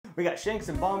We got Shenk's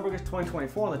and BOMBERGER'S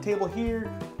 2024 on the table here.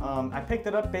 I picked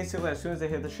it up basically as soon as they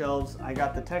hit the shelves. I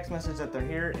got the text message that they're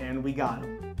here and we got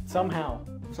them. Somehow.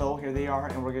 So here they are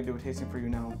and we're gonna do a tasting for you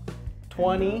now.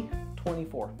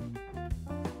 2024. Yeah,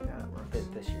 that works.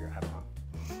 This year, I don't know.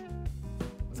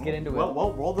 Let's get into it.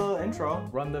 Well, roll the intro.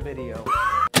 Run the video.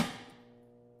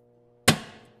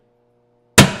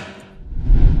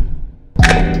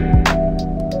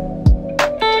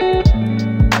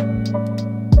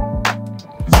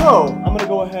 So, I'm gonna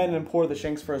go ahead and pour the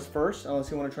Shenk's first,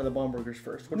 unless you want to try the BOMBERGER'S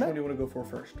first. Which one do you want to go for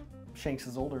first? Shenk's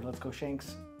is older. Let's go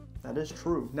Shenk's. That is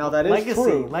true. Now that is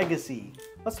true. Legacy.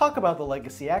 Let's talk about the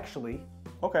legacy, actually.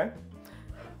 Okay.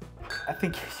 I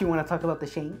think you want to talk about the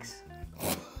Shenk's.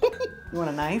 You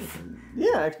want a knife?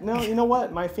 Yeah. No, you know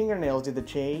what? My fingernails did the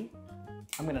che.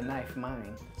 I'm gonna knife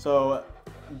mine. So,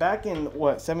 back in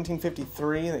what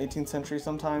 1753, in the 18th century,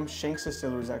 sometime Shenk's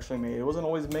distillery was actually made. It wasn't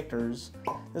always Michter's.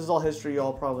 This is all history you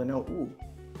all probably know. Ooh,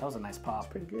 that was a nice pop.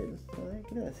 Pretty good.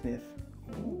 Give me that sniff.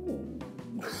 Ooh,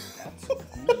 that's cool.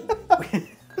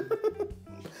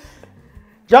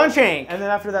 John Shenk. And then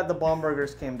after that, the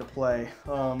BOMBERGER'S came to play.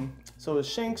 So it was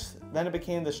Shenk's, then it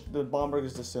became the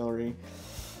BOMBERGER'S distillery.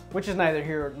 Which is neither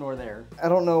here nor there. I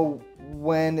don't know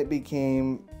when it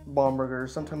became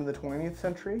BOMBERGER'S, sometime in the 20th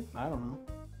century? I don't know.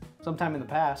 Sometime in the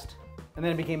past. And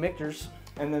then it became Michter's.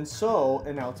 And now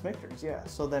it's Michter's, yeah.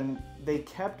 So then they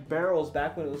kept barrels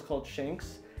back when it was called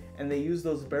Shenk's, and they used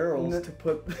those barrels to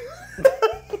put...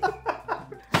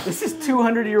 This is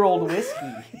 200-year-old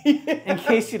whiskey, in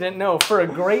case you didn't know, for a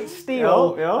great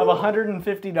steal of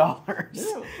 $150.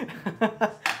 Yeah.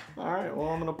 All right, well,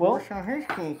 I'm going to pour some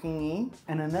whiskey.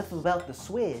 And enough about the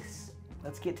Swiss.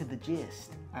 Let's get to the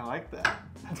gist. I like that.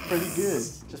 That's pretty good.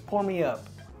 Just pour me up.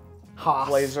 Haas.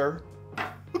 Blazer.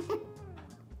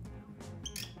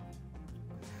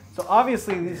 So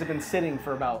obviously these have been sitting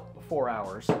for about 4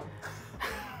 hours.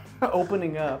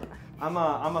 Opening up. I'm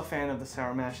a fan of the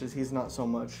sour mashes. He's not so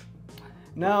much.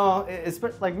 No, it's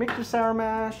like Michter's sour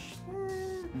mash,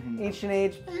 Ancient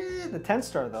Age, the 10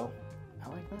 star though. I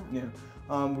like that.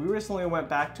 Yeah. We recently went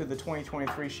back to the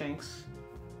 2023 Shenk's.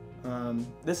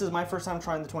 This is my first time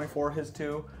trying the 24, his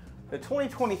too. The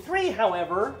 2023,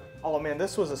 however, oh man,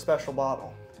 this was a special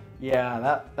bottle.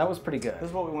 Yeah, that was pretty good. This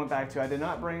is what we went back to. I did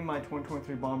not bring my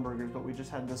 2023 BOMBERGER'S, but we just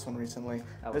had this one recently.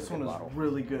 This one was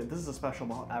really good. This is a special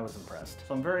bottle. I was impressed.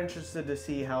 So I'm very interested to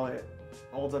see how it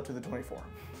holds up to the 24.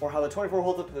 Or how the 24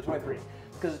 holds up to the 23.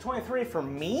 Because the 23 for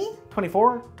me,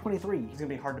 24, 23. is gonna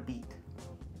be hard to beat.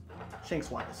 Shenk's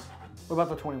wise. What about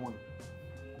the 21?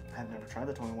 I've never tried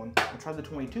the 21. I tried the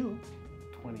 22.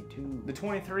 22. The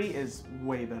 23 is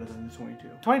way better than the 22.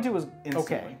 22 was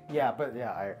instantly. Okay. Yeah, but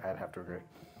yeah, I'd have to agree.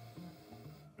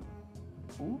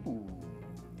 Ooh.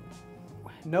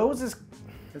 Nose is...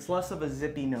 It's less of a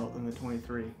zippy note than the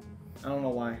 23. I don't know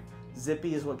why.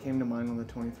 Zippy is what came to mind on the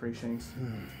 23 Shenk's.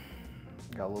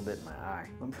 Got a little bit in my eye.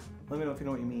 Let me know if you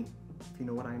know what you mean. If you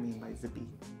know what I mean by zippy.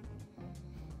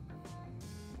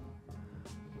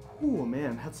 Ooh,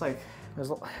 man,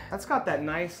 that's got that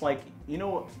nice, like, you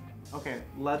know, okay,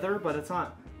 leather, but it's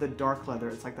not the dark leather.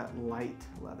 It's like that light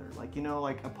leather. Like, you know,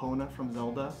 like Epona from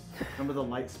Zelda. Remember the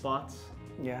light spots?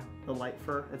 Yeah. The light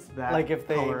fur? It's that like if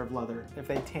color of leather. If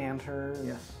they tanned her.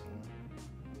 Yes.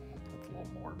 That's a little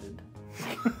morbid.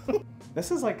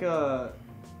 This is like a,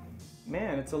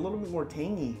 man, it's a little bit more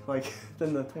tangy, like,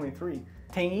 than the 23.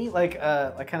 Tangy? Like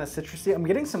kind of citrusy? I'm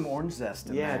getting some orange zest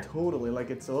in there. Yeah, totally. Like,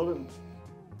 it's a little bit...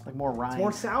 Like more rind. It's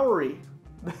more soury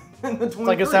than the 23. It's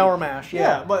like a sour mash, yeah.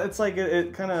 Yeah, but it's like,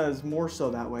 it kind of is more so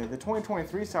that way. The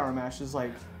 2023 sour mash is like,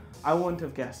 I wouldn't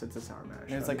have guessed it's a sour mash.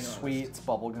 And it's like sweet, it's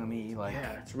bubblegummy, like...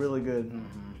 Yeah, it's really good.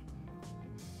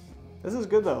 This is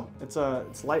good though.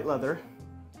 It's light leather.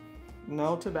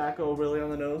 No tobacco really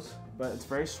on the nose, but it's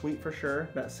very sweet for sure.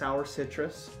 That sour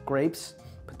citrus. Grapes,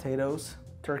 potatoes,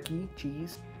 turkey,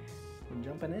 cheese. I'm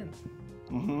jumping in.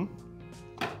 Mm-hmm.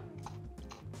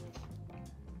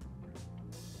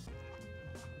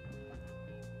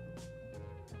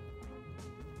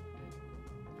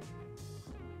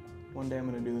 One day I'm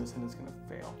gonna do this and it's gonna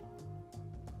fail.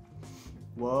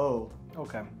 Whoa.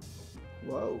 Okay.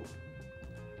 Whoa.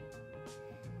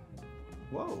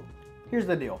 Whoa. Here's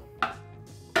the deal.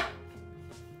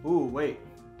 Ooh, wait.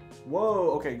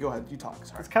 Whoa, okay, go ahead, you talk,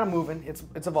 sorry. It's kind of moving, it's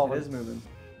evolving. It is moving.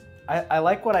 I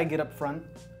like what I get up front.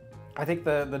 I think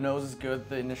the nose is good,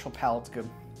 the initial palate's good.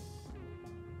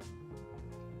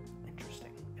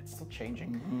 Interesting, it's still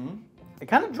changing. It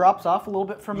kind of drops off a little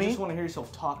bit for me. You just want to hear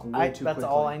yourself talk way too quickly. That's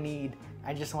all I need.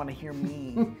 I just want to hear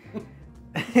me.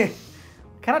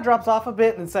 Kind of drops off a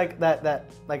bit, and it's like that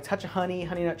like touch of honey,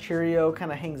 Honey Nut Cheerio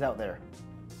kind of hangs out there.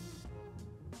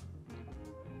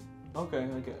 Okay,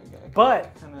 okay.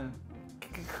 But kind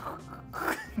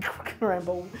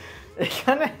Rambo, it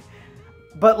kind of,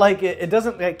 but like it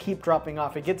doesn't like keep dropping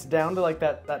off. It gets down to like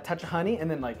that touch of honey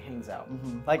and then like hangs out.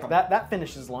 Like that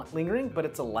finish is lingering, but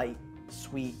it's a light,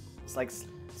 sweet, it's like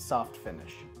soft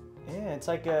finish. Yeah, it's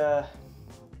like a.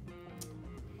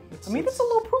 I mean, it's a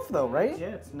low proof though, right? Yeah,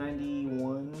 it's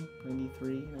 91,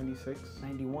 93, 96.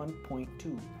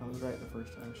 91.2. I was right the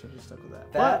first time. I should have just stuck with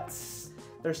that. That's.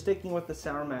 But they're sticking with the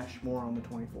sour mash more on the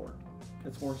 24.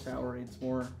 It's more soury. It's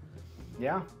more.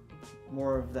 Yeah.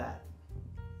 More of that.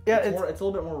 Yeah, it's a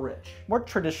little bit more rich. More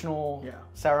traditional. Yeah.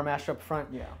 Sour mash up front.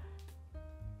 Yeah.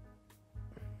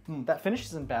 That finish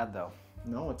isn't bad though.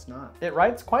 No, it's not. It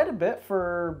rides quite a bit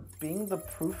for being the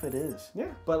proof it is. Yeah,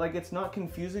 but like it's not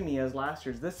confusing me as last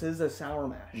year's. This is a sour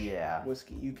mash. Yeah.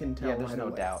 Whiskey. You can tell. Yeah, there's right no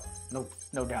away. doubt.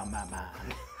 No doubt in my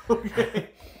mind. Okay.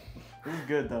 This is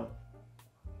good though.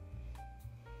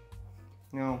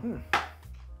 No.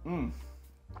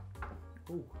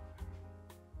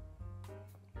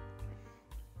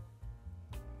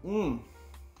 Ooh.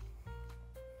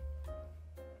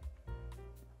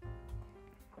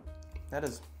 That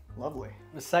is lovely.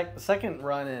 The second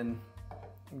run in,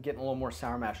 I'm getting a little more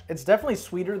sour mash. It's definitely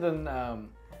sweeter than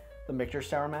the Michter's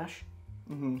sour mash,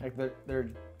 like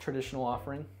their traditional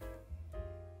offering.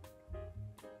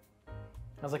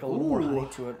 Has like a little more honey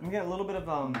to it. I'm getting a little bit of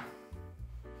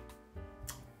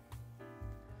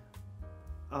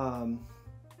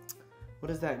what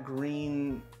is that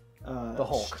green the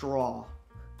Hulk straw?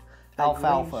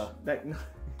 Alfalfa.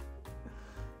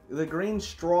 The green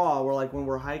straw, where like when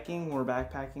we're hiking, when we're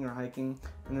backpacking or hiking,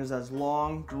 and there's those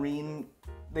long green,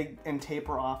 and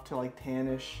taper off to like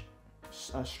tannish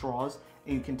straws,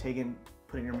 and you can take it and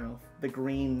put it in your mouth. The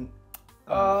green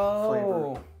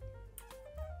flavor.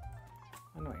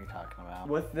 I know what you're talking about.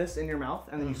 With this in your mouth,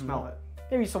 and then you smell it.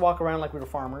 Yeah, we used to walk around like we were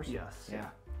farmers. Yes. Yeah.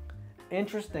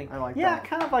 Interesting. I like that. Yeah,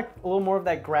 kind of like a little more of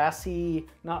that grassy,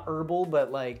 not herbal, but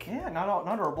like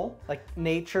not herbal, like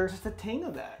nature. Just a ting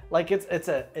of that. Like it's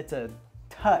a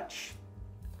touch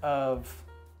of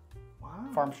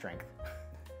farm strength.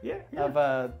 Yeah.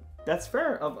 Of that's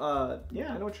fair. Of I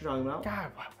know what you're talking about.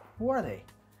 God, who are they?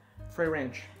 Frey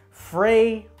Ranch.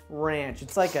 Frey Ranch.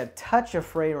 It's like a touch of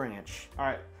Frey Ranch. All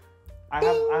right. I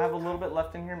have a little bit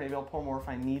left in here. Maybe I'll pour more if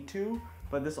I need to.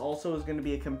 But this also is going to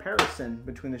be a comparison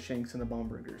between the Shenk's and the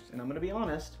BOMBERGER'S. And I'm going to be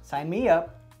honest. Sign me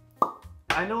up.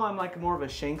 I know I'm like more of a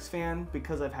Shenk's fan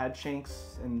because I've had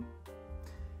Shenk's and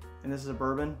this is a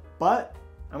bourbon. But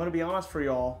I'm going to be honest for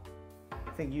y'all.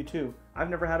 I think you too. I've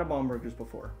never had a BOMBERGER'S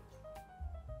before.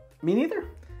 Me neither.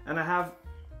 And I have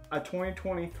a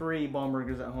 2023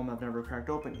 BOMBERGER'S at home I've never cracked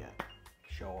open yet.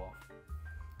 Show off.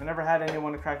 I never had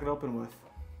anyone to crack it open with.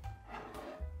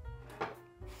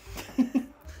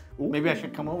 Maybe I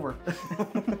should come over.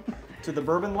 To the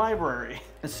Bourbon Library.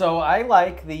 So I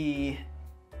like the...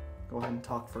 Go ahead and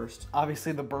talk first.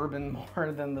 Obviously the bourbon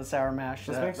more than the sour mash.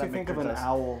 This makes me think of an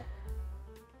owl.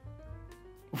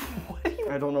 What do you...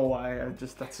 I don't know why.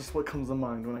 That's just what comes to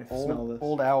mind when I smell this.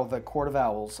 Old owl, the Court of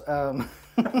Owls.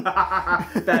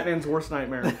 Batman's worst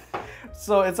nightmare.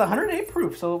 So it's 108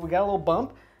 proof, so we got a little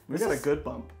bump. We got a good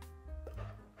bump.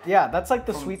 Yeah, that's like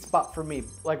the sweet spot for me.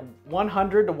 Like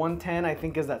 100 to 110, I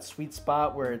think is that sweet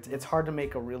spot where it's hard to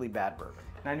make a really bad bourbon.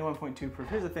 91.2 proof.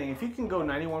 Here's the thing. If you can go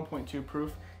 91.2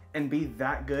 proof and be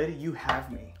that good, you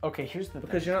have me. Okay, here's the thing.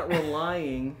 Because you're not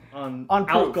relying on proof.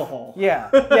 alcohol. Yeah,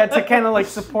 to kind of like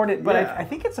support it. But Yeah. I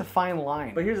think it's a fine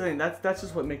line. But here's the thing. That's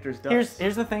just what Michter's does.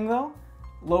 Here's the thing though.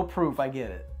 Low proof, I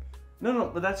get it. No,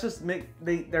 but that's just they're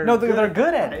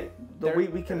good at it.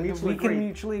 We can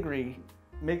mutually agree.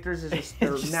 Michter's is just,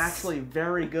 they're naturally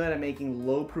very good at making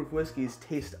low-proof whiskeys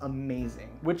taste amazing.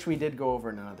 Which we did go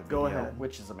over in another video. Go ahead.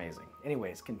 Which is amazing.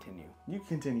 Anyways, continue. You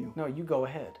continue. No, you go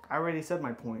ahead. I already said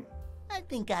my point. I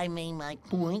think I made my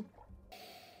point.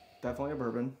 Definitely a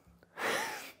bourbon.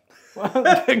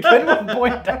 Good one, boy,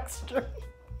 Dexter.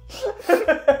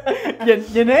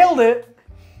 you nailed it.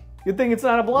 Good thing it's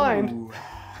not a blind.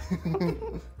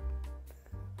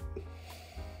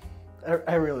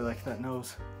 I really like that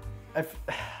nose. I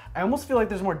almost feel like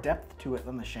there's more depth to it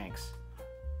than the Shenk's.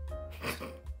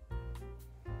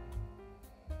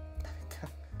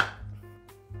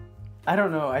 I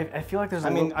don't know. I feel like there's.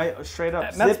 I straight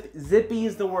up zippy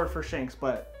is the word for Shenk's,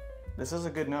 but this is a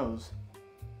good nose.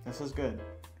 This is good.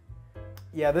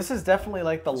 Yeah, this is definitely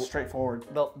like the straightforward.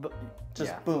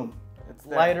 Just boom. It's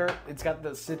lighter. It's got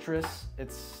the citrus.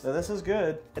 So this is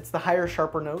good. It's the higher,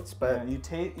 sharper notes, but you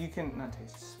can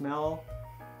smell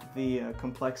the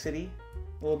complexity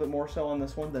A little bit more so on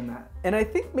this one than that. And I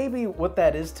think maybe what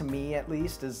that is to me, at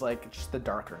least, is like just the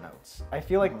darker notes. I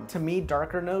feel like to me,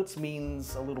 darker notes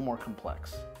means a little more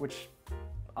complex, which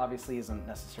obviously isn't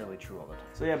necessarily true all the time.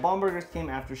 So yeah, BOMBERGER'S came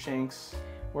after SHENK'S.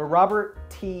 We're Robert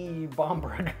T.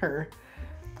 Bomberger.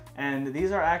 And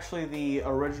these are actually the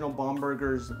original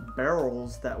BOMBERGER'S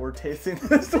barrels that we're tasting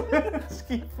this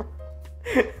whiskey from.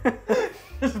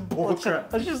 Just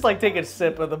bullcrap. Let's just like take a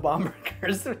sip of the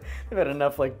BOMBERGER'S. They've had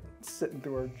enough like sitting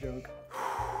through our junk.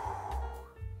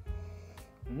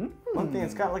 One thing,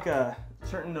 it's got like a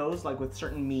certain nose, like with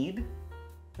certain mead.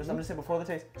 Just I'm gonna say before the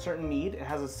taste, certain mead, it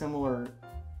has a similar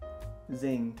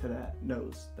zing to that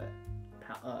nose.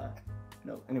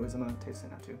 No. Anyways, I'm gonna taste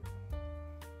it now too.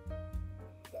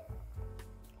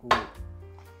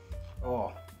 Ooh.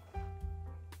 Oh.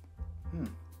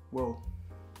 Whoa.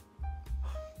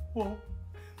 Whoa.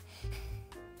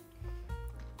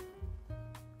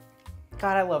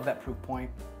 God, I love that proof point.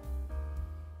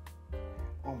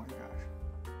 Oh my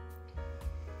gosh.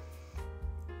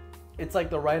 It's like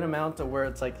the right amount of where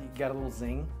it's like you got a little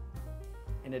zing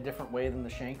in a different way than the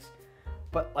SHENK'S.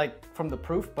 But like from the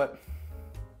proof, but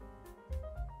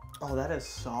Oh, that is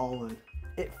solid.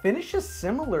 it finishes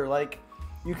similar. Like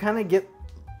you kind of get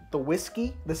the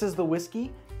whiskey. This is the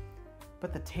whiskey,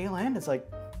 but the tail end is like,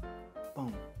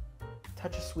 boom,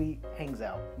 touch of sweet, hangs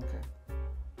out. Okay.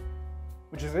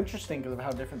 Which is interesting because of how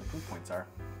different the proof points are.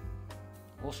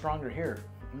 A little stronger here.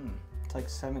 It's like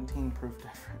 17 proof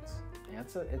difference. Yeah,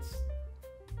 it's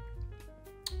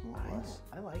More or less.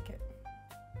 I like it.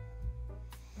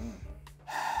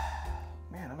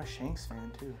 Man, I'm a SHENK'S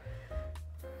fan too.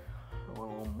 I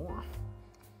want a little more.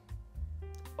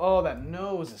 Oh, that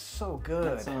nose is so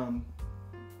good.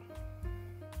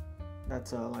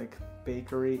 That's like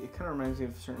bakery. It kind of reminds me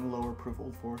of certain lower proof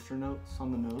Old Forester notes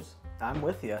on the nose. I'm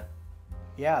with you.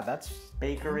 Yeah, that's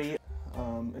Bakery.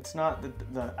 It's not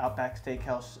the Outback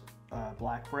Steakhouse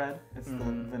black bread. It's the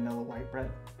vanilla white bread.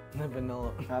 the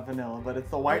vanilla. Not vanilla, but it's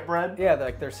the white bread Yeah,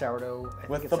 like their sourdough. I think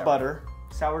with it's the sourdough. butter.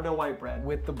 Sourdough white bread.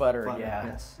 With the butter, Butter, yeah.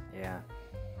 yes. Yeah.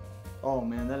 Oh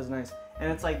man, that is nice.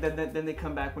 And it's like then they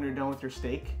come back when you're done with your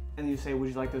steak and you say, "Would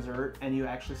you like dessert?" And you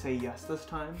actually say yes this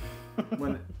time.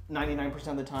 When 99%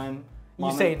 of the time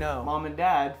You say no. Mom and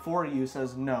Dad for you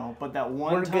says no, but that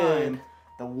one We're time, good.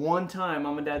 the one time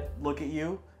Mom and Dad look at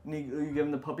you and you give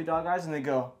them the puppy dog eyes and they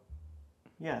go,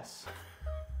 "Yes,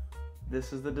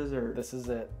 this is the dessert." This is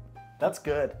it. That's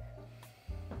good.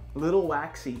 Little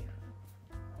waxy,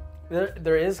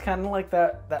 There is kind of like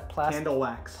that plastic, candle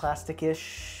wax,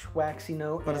 plastic-ish waxy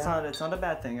note. but yeah. it's not a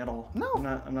bad thing at all. No.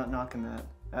 I'm not knocking that.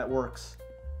 That works.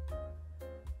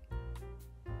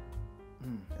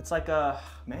 It's like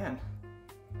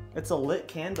it's a lit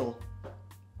candle.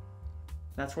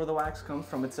 That's where the wax comes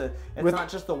from. It's not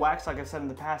just the wax like I've said in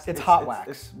the past. It's hot wax.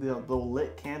 It's the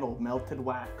lit candle, melted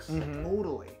wax.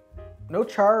 Totally. No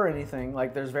char or anything.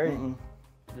 Like there's there's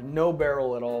no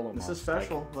barrel at all. This almost. is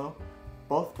special though.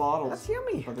 Both bottles. That's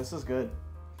yummy. But this is good.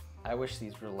 I wish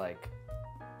these were like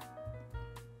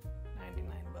 $99.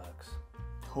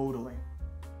 Totally.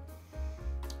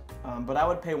 But I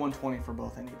would pay $120 for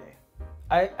both any day.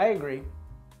 I agree.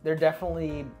 They're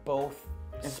definitely both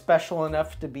special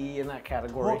enough to be in that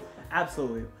category. Well,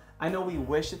 absolutely. I know we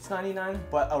wish it's $99,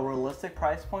 but a realistic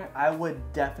price point, I would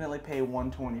definitely pay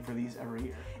 $120 for these every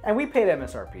year. And we paid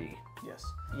MSRP. Yes.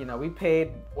 You know, we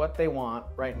paid what they want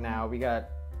right now. We got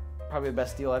probably the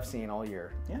best deal I've seen all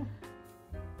year. Yeah.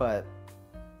 But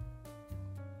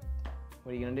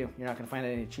what are you gonna do? You're not gonna find it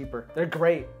any cheaper. They're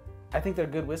great. I think they're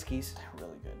good whiskeys. They're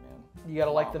really good, man. You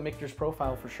gotta like the Michter's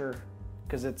profile for sure,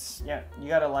 because it's Yeah, you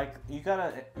gotta like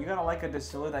a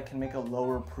distiller that can make a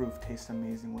lower proof taste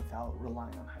amazing without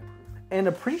relying on high proof. and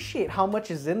appreciate how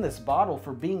much is in this bottle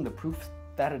for being the proof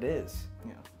that it is.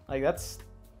 Yeah. Like that's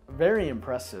very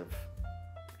impressive,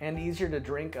 and easier to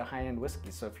drink a high-end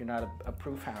whiskey. So if you're not a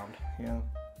proof hound, Yeah.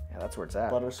 yeah, that's where it's at.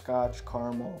 Butterscotch,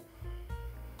 caramel.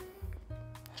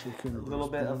 A little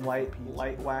bit of light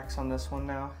wax on this one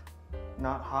now.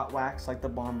 Not hot wax like the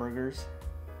BOMBERGER'S.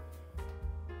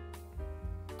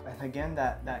 And again,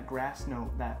 that grass note,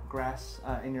 that grass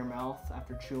in your mouth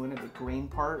after chewing it, the green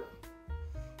part.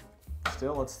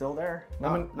 It's still there.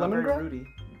 Not very lemongrass? fruity.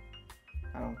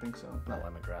 I don't think so. Not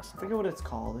lemongrass. I forget what it's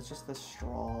called. It's just the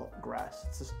straw grass.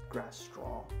 It's just grass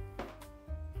straw.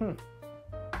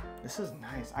 This is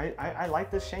nice. I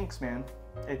like this SHENK'S, man.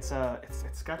 It's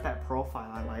got that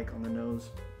profile I like on the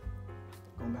nose.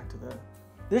 Going back to the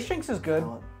This SHENK'S is good.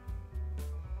 palate.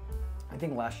 I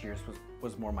think last year's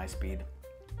was more my speed.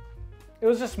 It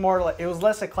was just more like, it was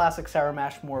less a classic sour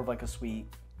mash, more of like a sweet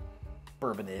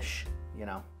bourbon-ish, you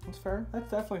know. That's fair. That's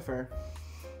definitely fair.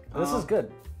 This is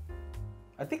good.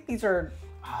 I think these are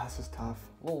This is tough.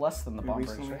 a little less than the We BOMBERGER'S,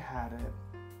 recently right? had it.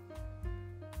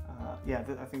 Yeah,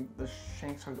 I think the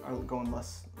Shanks are going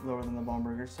lower than the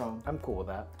BOMBERGER'S, so. I'm cool with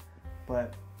that.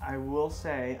 But I will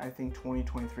say, I think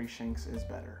 2023 Shanks is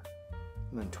better.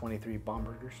 And then 23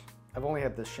 BOMBERGER'S. I've only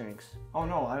had the Shanks. Oh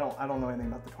no, I don't know anything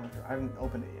about the 23. I haven't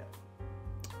opened it yet.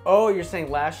 Oh, you're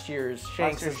saying last year's Shanks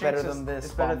Last year's is better Shanks than this?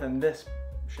 It's better than this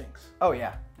Shanks. Oh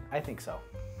yeah, I think so.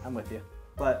 I'm with you.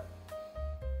 But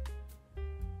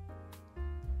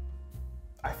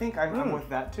I think I'm with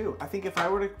that too. I think if I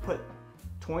were to put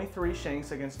 23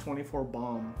 Shanks against 24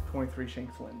 Bomb, 23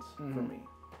 Shanks wins for me.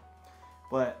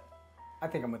 But I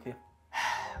think I'm with you.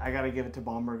 I gotta give it to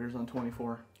BOMBERGER'S on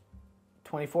 24.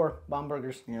 24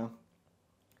 BOMBERGER'S. Yeah,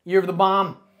 Year of the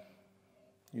bomb.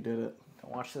 you did it.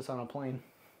 Don't watch this on a plane.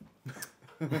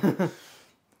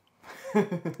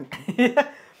 Yeah.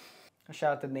 A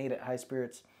shout out to Nate at High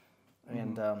Spirits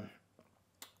and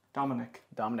Dominic.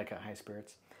 Dominic at High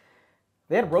Spirits.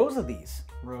 They had rows of these.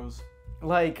 Rose.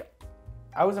 Like,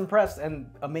 I was impressed and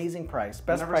amazing price.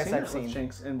 Best price I've seen.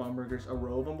 Shanks and BOMBERGER'S, a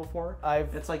row of them before.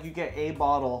 It's like you get a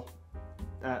bottle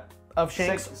at of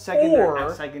Shanks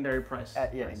secondary price.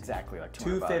 Yeah, exactly, like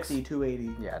 $200. $250,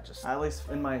 $280. Yeah, just at least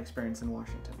in my experience in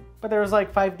Washington. But there was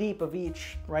like 5 deep of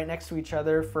each right next to each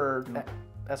other for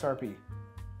SRP.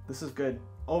 This is good.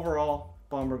 Overall,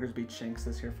 BOMBERGER'S beat Shanks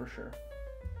this year for sure.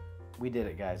 We did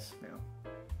it, guys.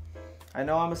 Yeah. I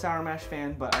know I'm a Sour Mash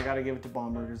fan, but I gotta give it to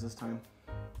BOMBERGER'S this time.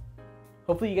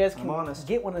 Hopefully you guys can honest.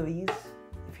 get one of these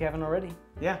if you haven't already.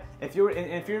 Yeah, if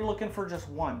you're looking for just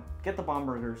one, get the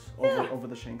BOMBERGER'S over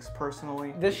the Shanks.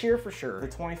 Personally, This year for sure. the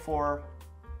 24,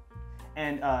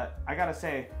 and I gotta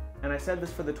say, and I said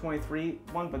this for the 23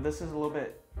 one, but this is a little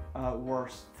bit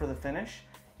worse for the finish.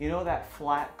 You know that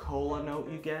flat cola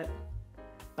note you get?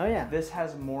 Oh yeah. This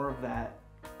has more of that,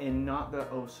 in not the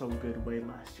oh so good way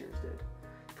last year's did.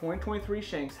 2023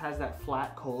 Shanks has that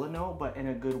flat cola note, but in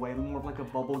a good way, more of like a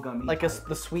bubble gummy. Like type.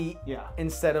 the sweet, Yeah.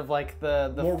 instead of like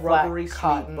the More flat rubbery, sweet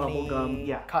cotton bubble gum.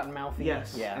 Yeah. cotton mouthy.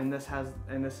 Yes. Yeah. And this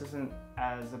isn't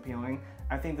as appealing.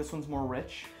 I think this one's more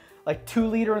rich. Like 2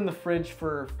 liter in the fridge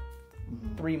for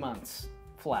 3 months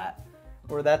flat,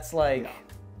 where that's like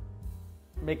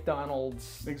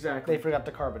McDonald's. Exactly. They forgot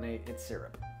to carbonate. It's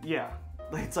syrup. Yeah.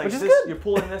 It's like Which is this, good. you're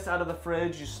pulling this out of the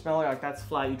fridge, you smell it like that's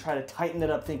flat, you try to tighten it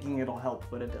up thinking it'll help,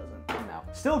 but it doesn't. No.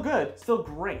 Still good, still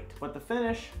great, but the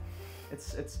finish, it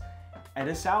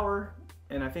is sour,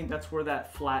 and I think that's where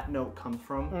that flat note comes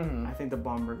from. I think the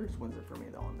BOMBERGER'S wins it for me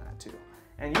though on that too.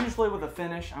 And usually with a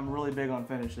finish, I'm really big on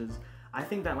finishes. I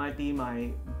think that might be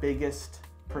my biggest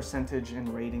percentage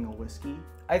in rating a whiskey,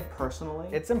 personally.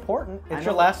 It's important. It's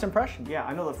your know- last impression. Yeah,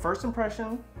 I know the first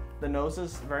impression, the nose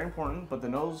is very important, but the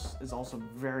nose is also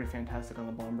very fantastic on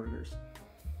the BOMBERGER'S.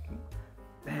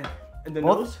 Man, and the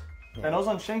nose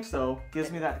on Shanks though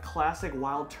gives me that classic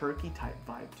wild turkey type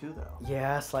vibe too though.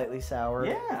 Yeah, slightly sour.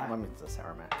 Yeah. I mean, it's a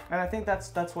sour mash. And I think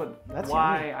that's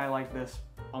why I like this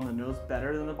on the nose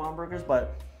better than the BOMBERGER'S,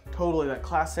 but totally that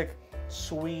classic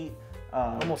sweet,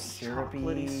 almost syrupy,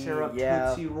 chocolatey syrup, yeah.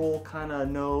 Tootsie Roll kind of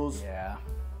nose. Yeah.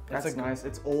 That's nice.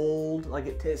 It's old. Like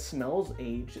it smells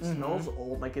aged. It smells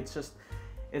old. Like it's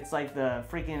like the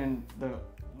freaking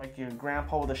like your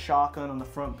grandpa with a shotgun on the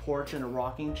front porch in a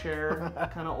rocking chair,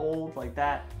 kind of old like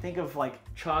that. Think of like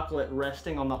chocolate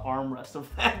resting on the armrest of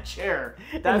that chair.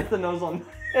 That's the nose on.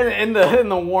 In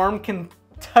the warm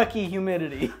Kentucky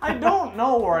humidity. I don't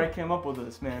know where I came up with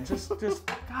this, man. Just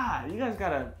God, you guys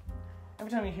gotta. Every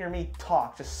time you hear me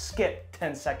talk, just skip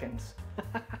 10 seconds.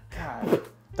 God.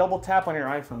 Double tap on your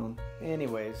iPhone.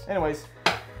 Anyways,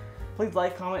 please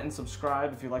like, comment, and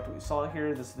subscribe if you liked what you saw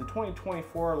here. This is the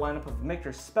 2024 lineup of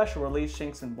Michter's special release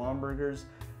Shanks and BOMBERGER'S.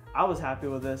 I was happy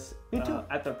with this. Me too.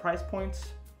 At their price points,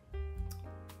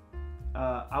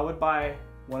 I would buy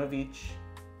one of each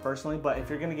personally, but if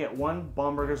you're gonna get one,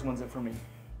 BOMBERGER'S wins it for me.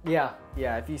 yeah.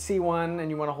 If you see one and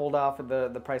you want to hold off at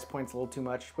the price point's a little too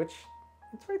much, which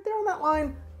it's right there on that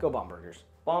line, go BOMBERGER'S.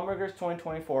 BOMBERGER'S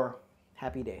 2024.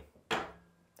 Happy day.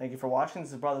 Thank you for watching.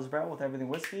 This is Brothers Brett with Everything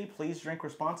Whiskey. Please drink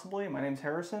responsibly. My name's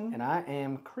Harrison. And I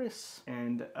am Chris.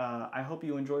 And I hope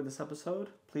you enjoyed this episode.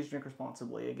 Please drink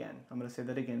responsibly again. I'm going to say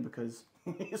that again because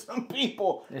some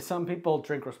people Some people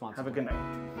drink responsibly. have a good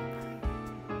night.